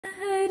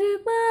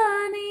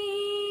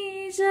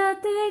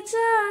जाते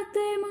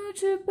जाते मुझ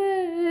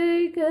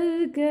पर कर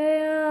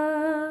गया,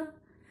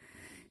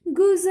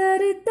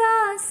 गुजरता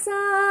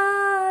सा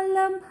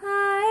लम्हा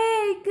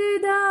एक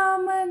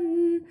दामन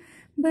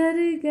भर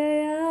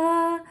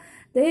गया,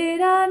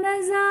 तेरा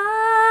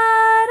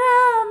नजारा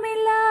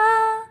मिला,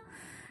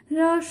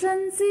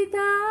 रोशन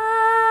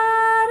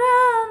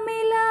सितारा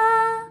मिला,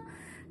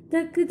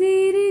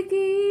 तकदीर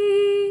की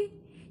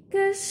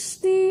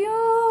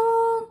कश्तियों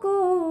को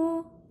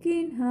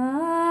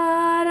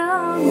किनारा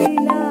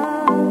मिला।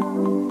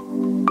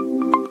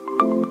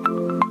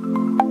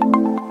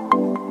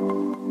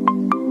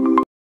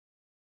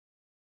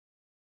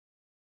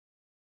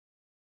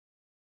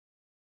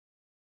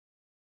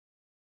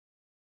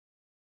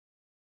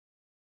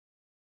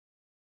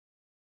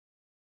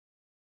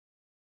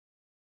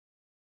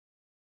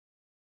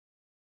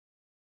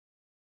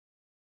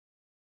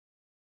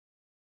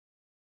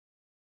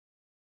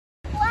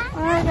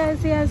 Alright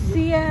guys, yeah,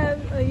 thia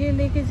ये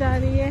लेके जा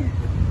रही है.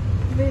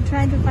 We're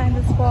trying to find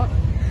the spot.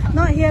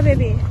 Not here,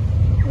 baby.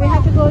 We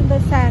have to go to the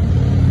sand.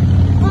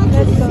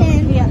 Let's go.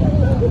 Yeah.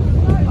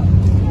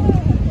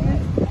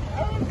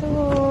 तो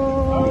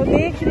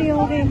देख रही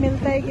हूँ कि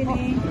मिलता है कि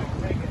नहीं.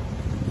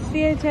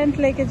 thia टेंट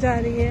लेके जा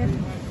रही है.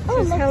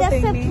 Oh, look,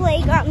 that's the play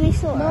got me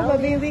so No, but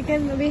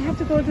we have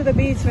to go to the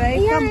beach, right?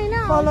 Yeah, Come, I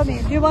know. follow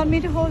me. Do you want me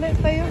to hold it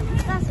for you?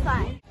 That's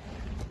fine.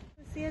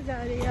 thia जा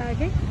रही है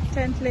आगे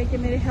tent लेके,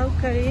 मेरी help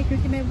कर रही है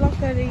क्योंकि मैं ब्लॉग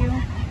कर रही हूँ,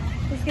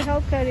 उसकी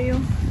हेल्प कर रही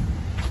हूँ.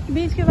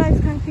 बीच के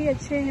वाइब्स काफ़ी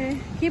अच्छे हैं.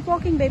 Keep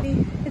walking baby,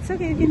 it's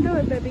okay, you can do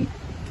it baby.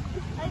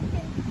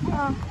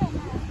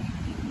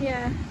 या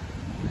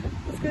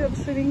उसके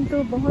स्विमिंग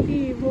तो बहुत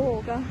ही वो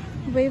होगा,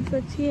 वेव्स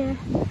अच्छी है.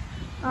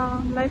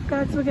 लाइफ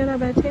गार्ड्स वगैरह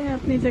बैठे हैं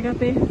अपनी जगह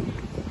पे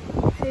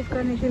सेव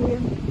करने के लिए.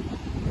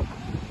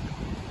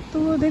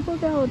 तो देखो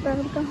क्या होता है,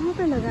 कहाँ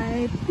पे लगा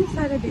है, इतने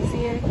सारे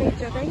बिजी है, कहीं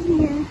जगह ही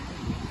नहीं है.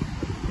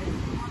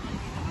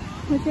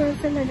 मुझे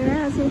ऐसे लग रहा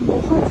है आज मैं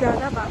बहुत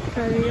ज़्यादा बात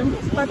कर रही हूँ,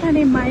 पता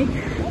नहीं माइक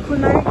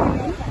खुला है कि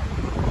नहीं.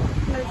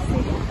 Let's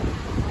see.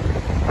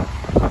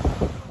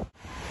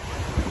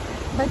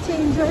 बच्चे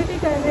एंजॉय भी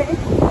कर रहे हैं.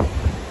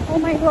 ओह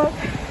माय गॉड,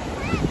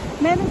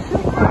 मैंने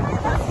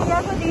thia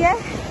को दिया है,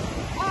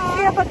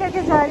 thia पकड़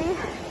के जा रही है,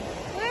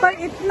 पर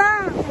इतना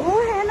वो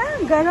है ना,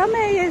 गर्म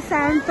है ये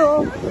सैंड. तो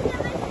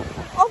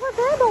over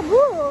there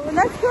Babu,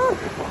 let's go.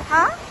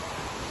 हाँ,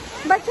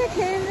 बच्चे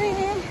खेल रहे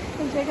हैं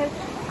इस जगह.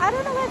 I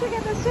don't know where to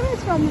get the swimming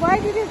from. Why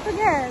did you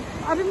forget?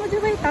 अभी मुझे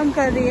वही तंग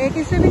कर रही है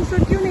कि स्विमिंग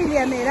सूट क्यों नहीं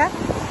लिया मेरा.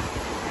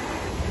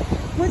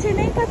 मुझे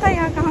नहीं पता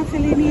यहाँ कहाँ से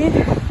लेनी है,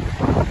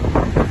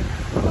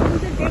 तो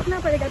मुझे देखना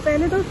पड़ेगा.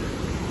 पहले तो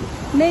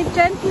मैं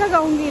टेंट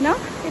लगाऊंगी ना,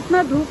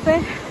 इतना धूप है,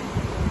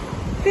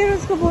 फिर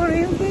उसको बोल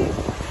रही हूँ कि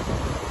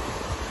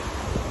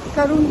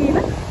करूँगी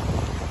ना.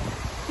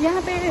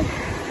 यहाँ पे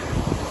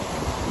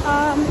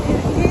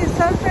ये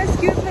सर्फ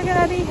रेस्क्यूज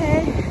वगैरह भी है,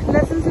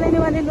 लेसन्स लेने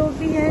वाले लोग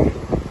भी हैं.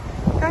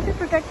 काफ़ी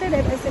प्रोटेक्टेड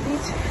है वैसे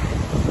बीच.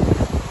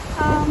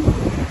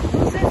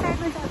 दूसरे साइड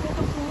में जाते हैं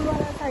तो पूल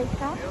वाला साइड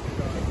था,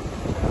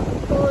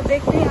 तो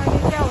देखते हैं आगे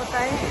क्या होता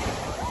है.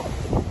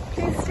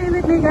 Please stay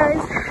with me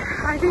guys.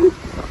 I think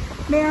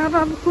मैं अब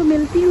आपको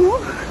मिलती हूँ.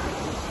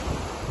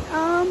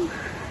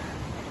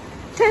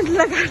 टेंट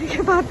लगाने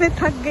के बाद मैं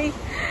थक गई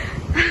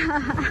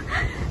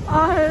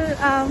और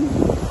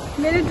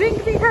मेरे ड्रिंक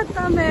भी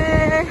खत्म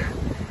है.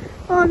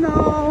 Oh no.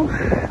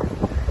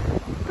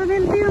 तो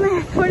मिलती हूँ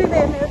मैं थोड़ी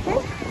देर में. Okay.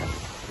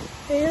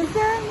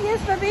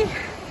 Yes, baby.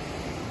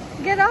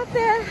 Get out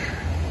there.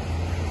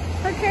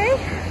 Okay.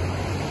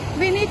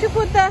 We need to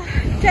put the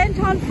tent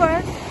on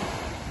first.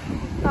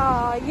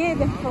 ये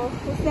देखो,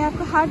 उसने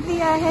आपको हाथ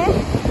दिया है.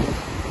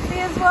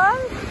 This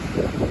one.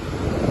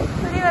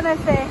 What do you wanna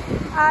say?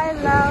 I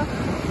love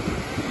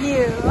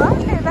you.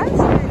 Okay,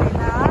 that's really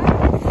nice.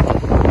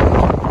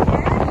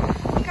 Yeah.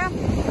 Come.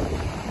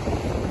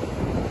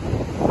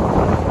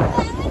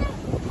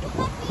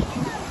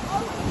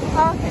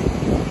 Okay.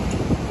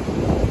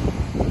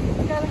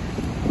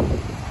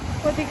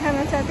 वो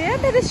दिखाना चाहते हैं.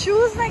 मेरे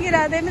शूज ना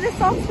गिरा दे, मेरे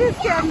सॉक्स भी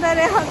इसके अंदर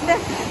है.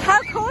 How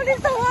cold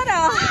is the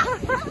water?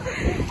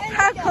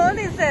 How cold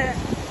is it?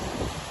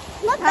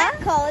 Not that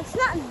cold. It's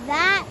not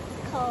that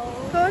cold.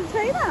 Cold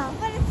सही ना?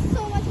 But it's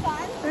so much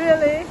fun.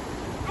 Really?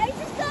 I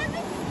just got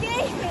the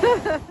game.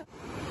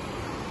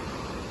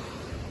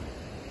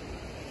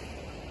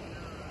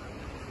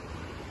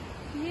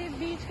 ये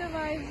बीच का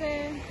वाइब है,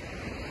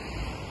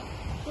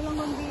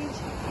 Wollongong Beach.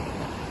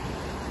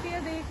 thia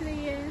देख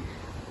रही है,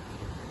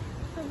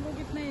 सब लोग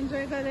इतना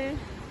एंजॉय कर रहे हैं.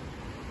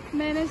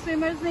 मैंने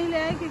स्विमर्स नहीं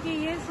लिया है क्योंकि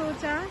ये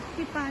सोचा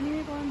कि पानी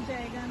में कौन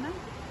जाएगा ना.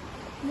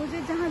 मुझे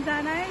जहाँ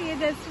जाना है, ये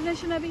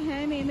डेस्टिनेशन अभी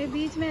है नहीं. मैं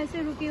बीच में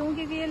ऐसे रुकी हूँ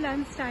क्योंकि ये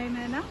लंच टाइम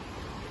है ना,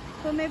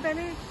 तो मैं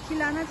पहले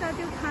खिलाना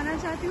चाहती हूँ, खाना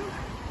चाहती हूँ,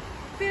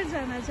 फिर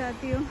जाना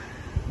चाहती हूँ.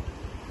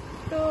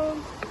 तो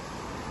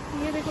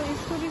ये देखो,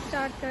 इसको भी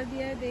स्टार्ट कर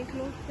दिया है. देख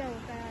लो क्या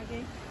होता है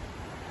आगे.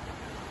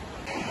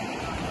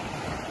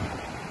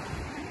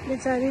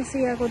 बेचारी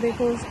thia को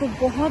देखो, उसको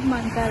बहुत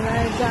मन कर रहा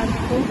है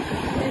जाने को.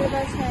 मेरे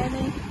पास है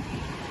नहीं,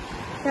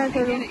 क्या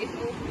करूँ.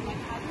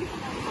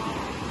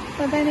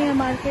 पता नहीं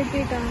मार्केट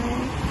भी कहाँ है।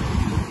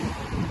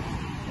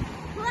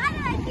 Why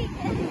do I keep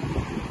this?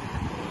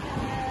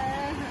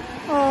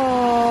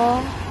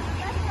 Oh,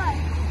 That's fun.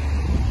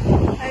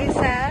 are you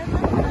sad?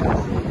 I'm not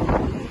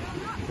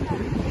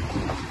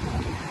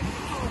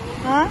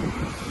Huh?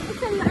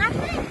 It's a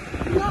magnet,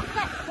 not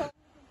that cool.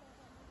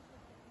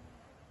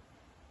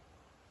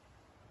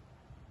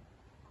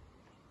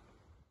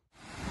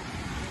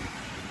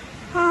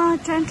 हाँ,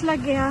 टेंट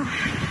लग गया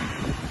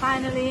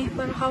फाइनली,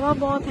 पर हवा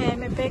बहुत है।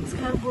 मैं बैग्स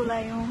घर भूल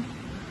आई हूँ,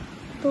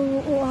 तो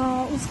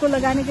उसको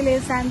लगाने के लिए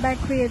सैंड बैग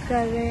क्रिएट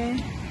कर रहे हैं।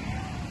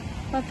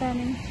 पता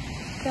नहीं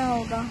क्या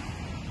होगा,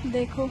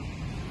 देखो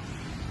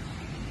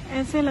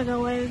ऐसे लगा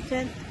हुआ है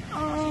टेंट।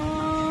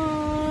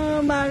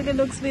 बाहर के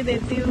लुक्स भी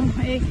देती हूँ,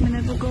 1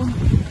 मिनट रुको।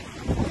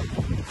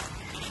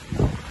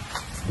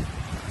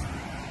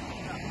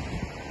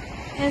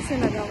 ऐसे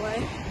लगा हुआ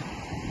है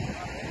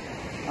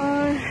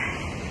और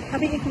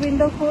अभी एक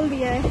विंडो खोल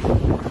दिया है,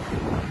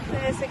 तो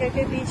ऐसे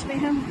करके बीच में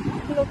हम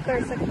लुक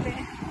कर सकते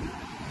हैं।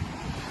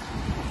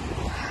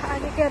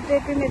 आगे के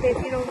अपडेट भी मैं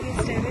देती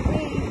रहूँगी। Stay with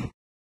me.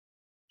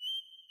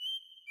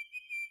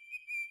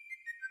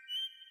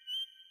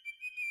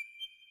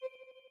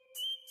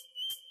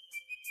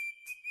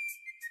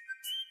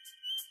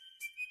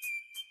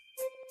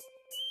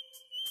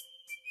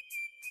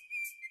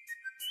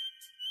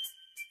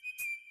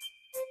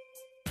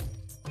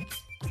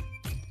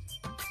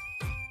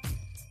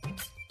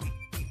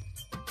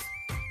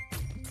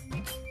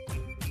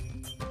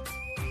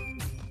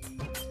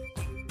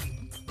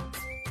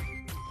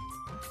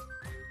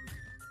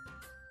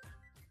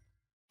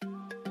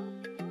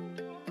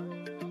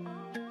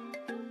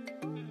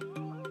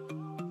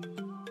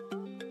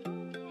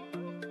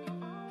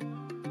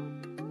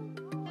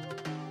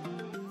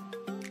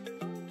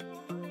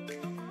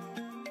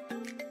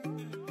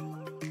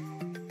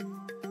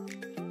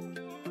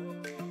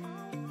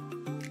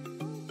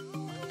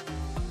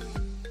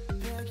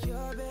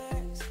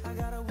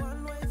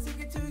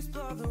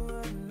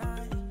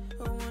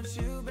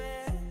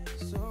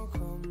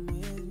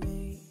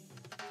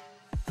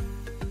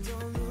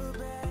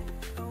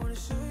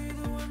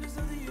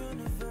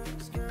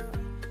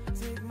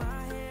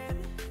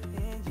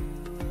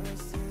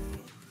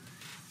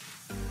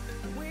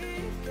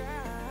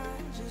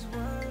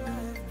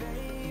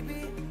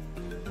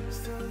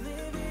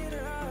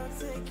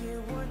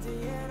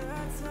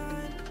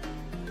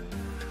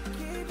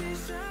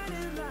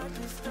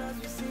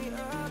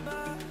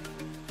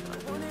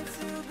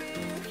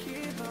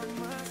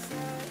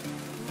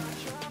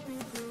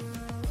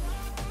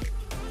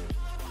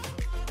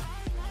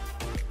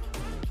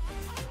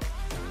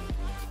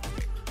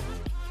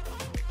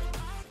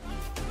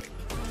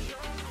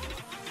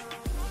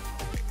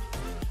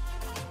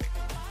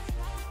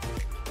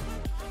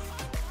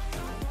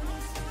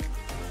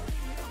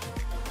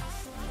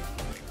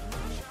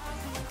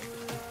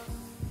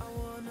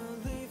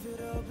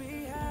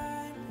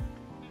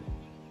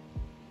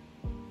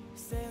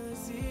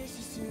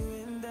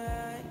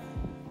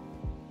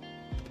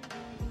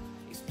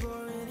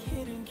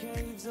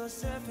 Or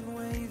surfing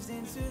waves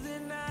into the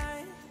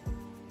night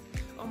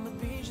on the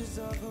beaches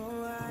of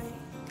Hawaii.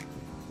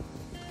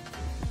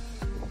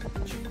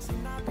 Drinks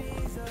in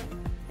Ibiza,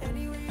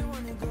 anywhere you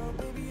wanna go,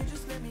 baby, you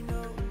just let me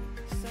know.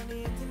 Sunny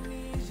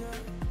Indonesia,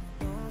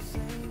 don't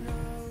say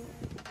no.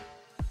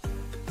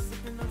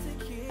 Sipping on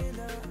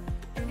tequila,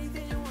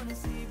 anything you wanna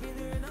see, be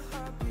there in a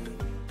heartbeat.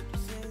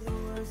 Just say the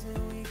words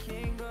and we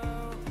can go.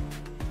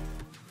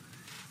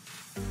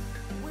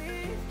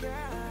 We've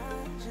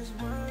got just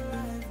one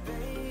life,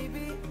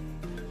 baby.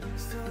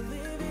 So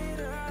live it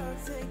up,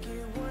 take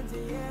it one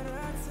day at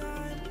a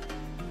time.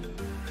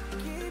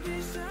 Keep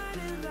it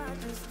shining like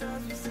the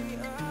stars we see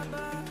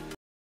above.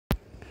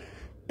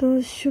 तो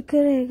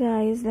शुक्र है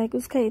guys, like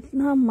उसका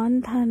इतना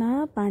मन था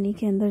ना पानी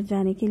के अंदर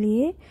जाने के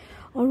लिए,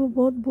 और वो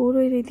बहुत बोर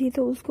हो रही थी,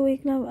 तो उसको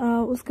एक ना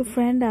उसका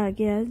फ्रेंड आ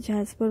गया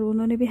जहाज पर,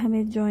 उन्होंने भी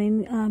हमें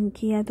ज्वाइन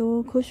किया, तो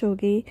वो खुश हो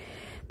गई।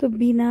 तो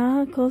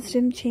बिना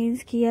कॉस्ट्यूम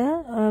चेंज किया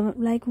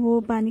लाइक वो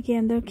पानी के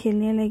अंदर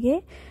खेलने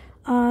लगे।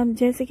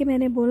 जैसे कि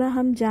मैंने बोला,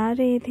 हम जा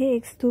रहे थे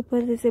एक स्तूप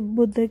पर, जैसे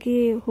बुद्ध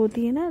की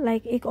होती है ना,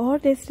 लाइक एक और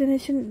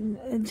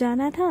डेस्टिनेशन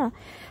जाना था।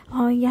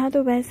 यहाँ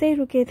तो वैसे ही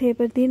रुके थे,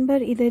 पर दिन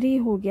भर इधर ही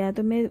हो गया,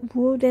 तो मैं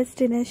वो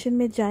डेस्टिनेशन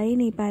में जा ही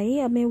नहीं पाई।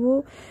 अब मैं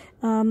वो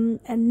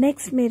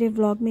नेक्स्ट मेरे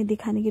व्लॉग में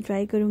दिखाने की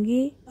ट्राई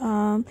करूँगी।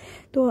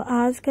 तो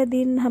आज का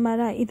दिन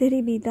हमारा इधर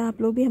ही बीता,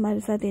 आप लोग भी हमारे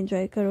साथ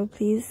एंजॉय करो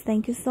please.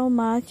 Thank you so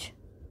much.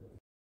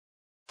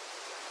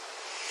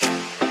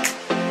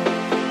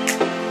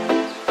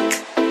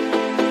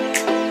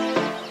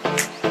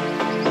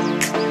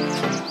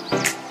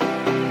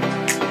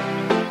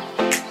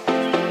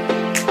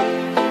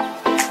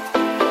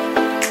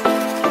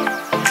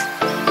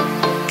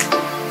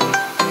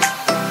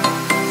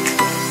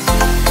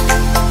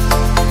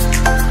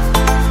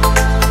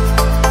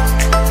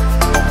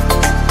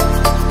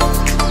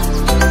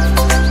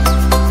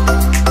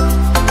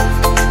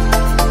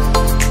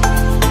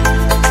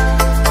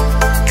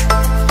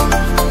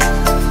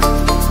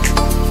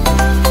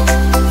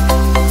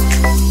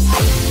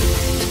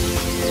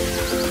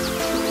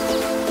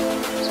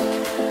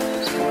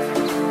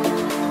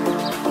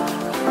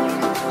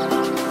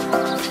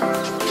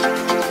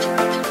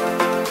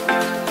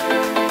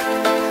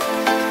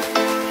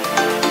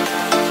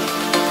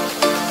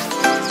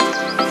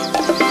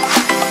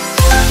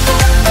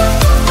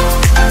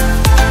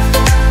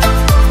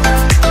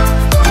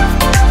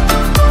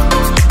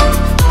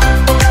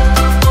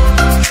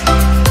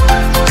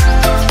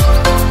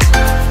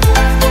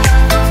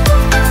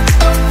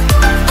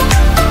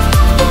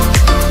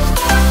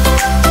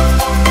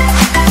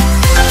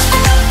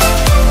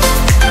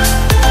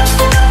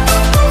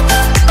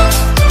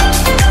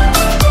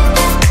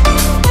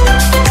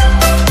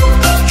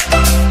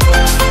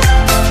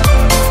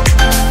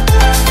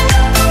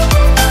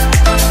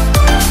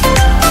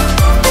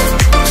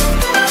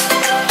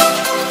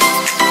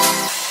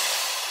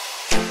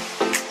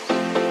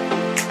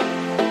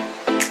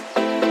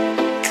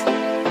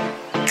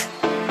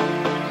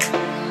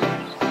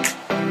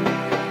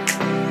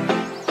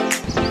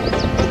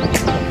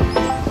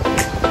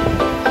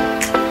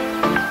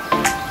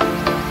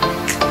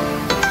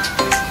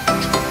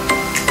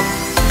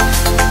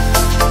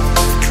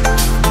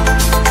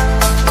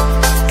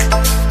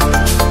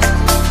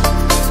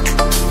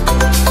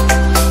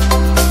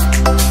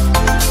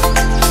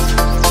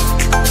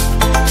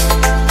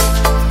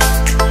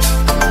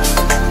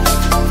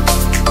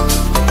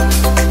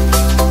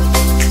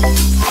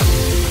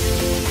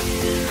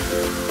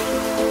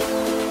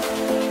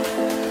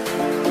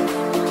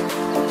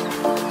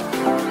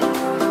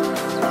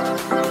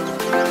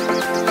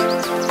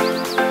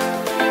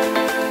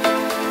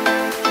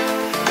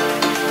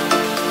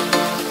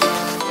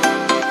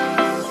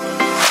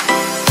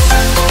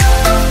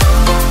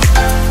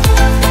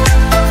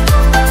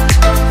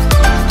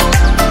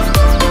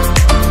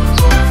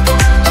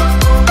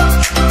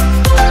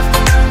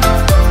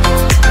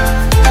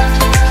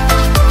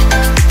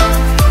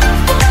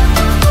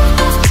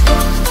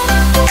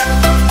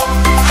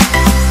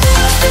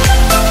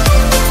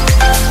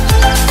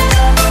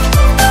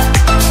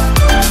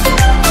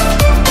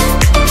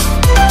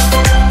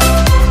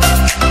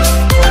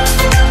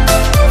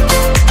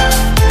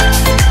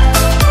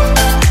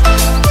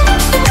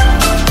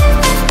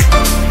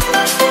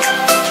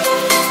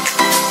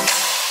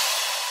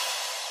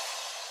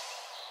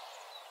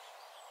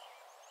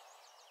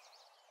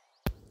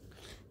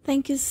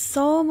 Thank you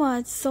so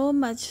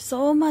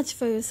much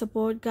for your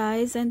support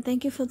guys, and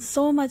thank you for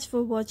so much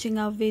for watching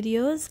our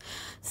videos.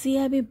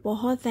 Siya भी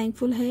बहुत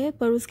थैंकफुल है,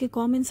 पर उसके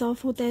कमेंट्स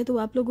ऑफ होता है तो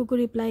आप लोगों को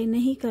रिप्लाई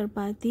नहीं कर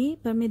पाती,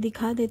 पर मैं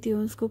दिखा देती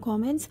हूँ उसको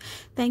comments.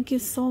 Thank you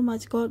so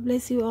much. God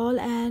bless you all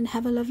and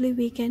have a lovely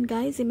weekend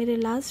guys. ये मेरे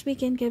लास्ट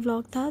वीकेंड के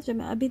व्लॉग था जो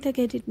मैं अभी तक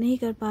एडिट नहीं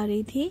कर पा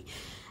रही थी.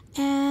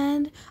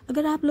 एंड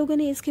अगर आप लोगों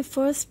ने इसके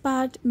फर्स्ट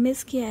पार्ट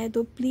मिस किया है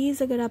तो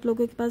प्लीज़, अगर आप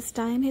लोगों के पास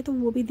टाइम है तो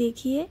वो भी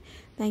देखिए.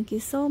 Thank you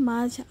so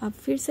much. अब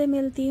फिर से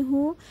मिलती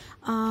हूँ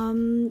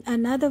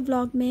अनदर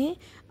व्लॉग में.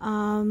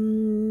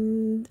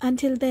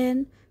 अंटिल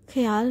देन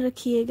ख्याल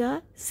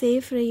रखिएगा,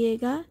 सेफ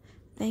रहिएगा.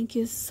 Thank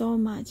you so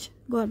much.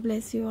 God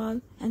bless you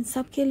all and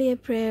सबके लिए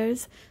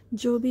प्रेयर्स.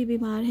 जो भी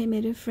बीमार है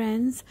मेरे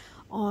फ्रेंड्स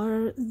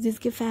और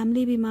जिसके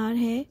फैमिली बीमार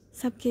है,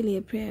 सबके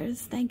लिए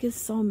prayers. Thank you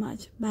so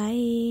much.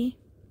 Bye.